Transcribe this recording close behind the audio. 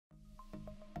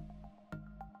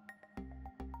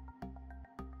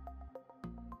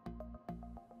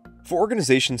For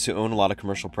organizations who own a lot of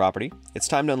commercial property, it's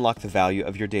time to unlock the value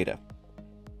of your data.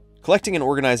 Collecting and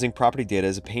organizing property data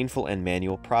is a painful and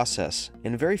manual process,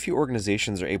 and very few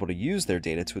organizations are able to use their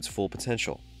data to its full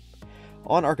potential.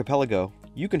 On Archipelago,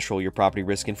 you control your property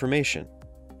risk information.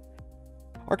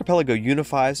 Archipelago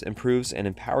unifies, improves, and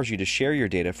empowers you to share your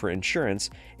data for insurance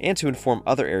and to inform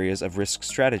other areas of risk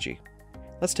strategy.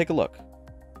 Let's take a look.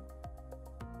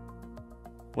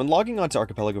 When logging onto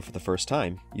Archipelago for the first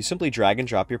time, you simply drag and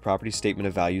drop your property statement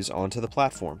of values onto the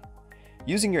platform.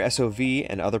 Using your SOV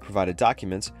and other provided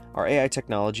documents, our AI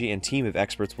technology and team of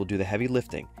experts will do the heavy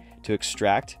lifting to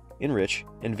extract, enrich,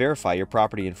 and verify your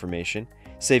property information,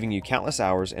 saving you countless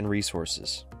hours and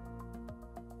resources.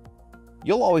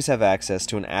 You'll always have access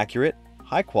to an accurate,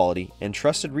 high-quality, and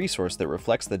trusted resource that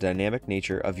reflects the dynamic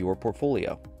nature of your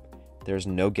portfolio. There's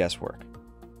no guesswork.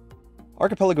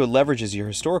 Archipelago leverages your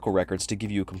historical records to give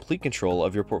you complete control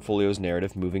of your portfolio's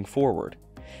narrative moving forward.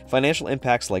 Financial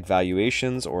impacts like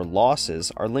valuations or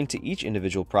losses are linked to each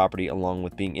individual property along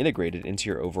with being integrated into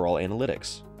your overall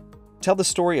analytics. Tell the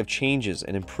story of changes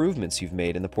and improvements you've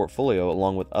made in the portfolio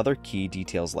along with other key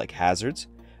details like hazards,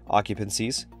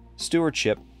 occupancies,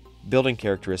 stewardship, building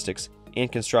characteristics,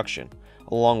 and construction,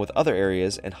 along with other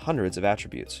areas and hundreds of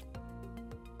attributes.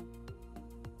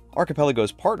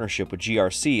 Archipelago's partnership with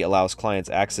GRC allows clients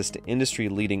access to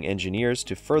industry-leading engineers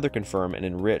to further confirm and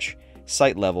enrich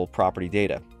site-level property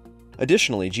data.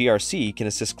 Additionally, GRC can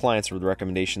assist clients with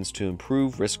recommendations to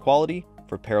improve risk quality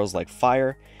for perils like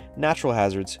fire, natural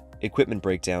hazards, equipment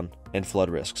breakdown, and flood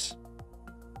risks.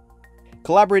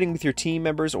 Collaborating with your team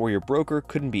members or your broker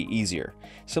couldn't be easier.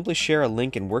 Simply share a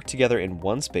link and work together in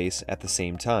one space at the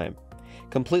same time.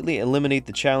 Completely eliminate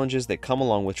the challenges that come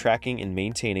along with tracking and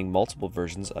maintaining multiple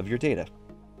versions of your data.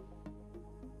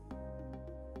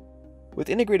 With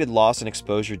integrated loss and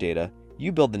exposure data,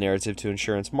 you build the narrative to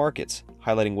insurance markets,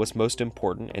 highlighting what's most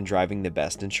important and driving the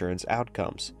best insurance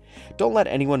outcomes. Don't let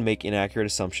anyone make inaccurate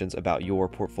assumptions about your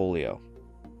portfolio.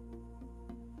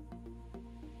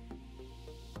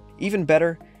 Even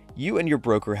better, you and your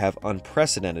broker have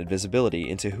unprecedented visibility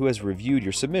into who has reviewed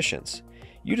your submissions.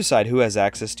 You decide who has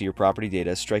access to your property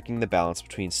data, striking the balance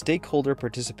between stakeholder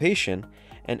participation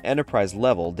and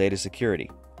enterprise-level data security.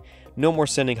 No more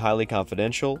sending highly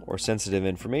confidential or sensitive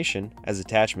information as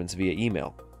attachments via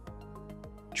email.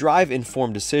 Drive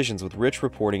informed decisions with rich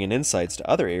reporting and insights to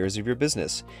other areas of your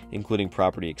business, including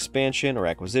property expansion or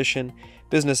acquisition,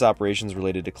 business operations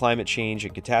related to climate change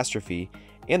and catastrophe,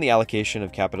 and the allocation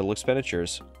of capital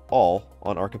expenditures, all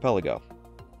on Archipelago.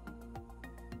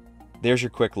 There's your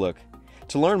quick look.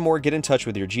 To learn more, get in touch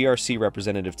with your GRC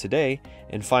representative today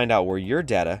and find out where your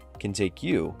data can take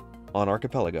you on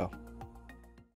Archipelago.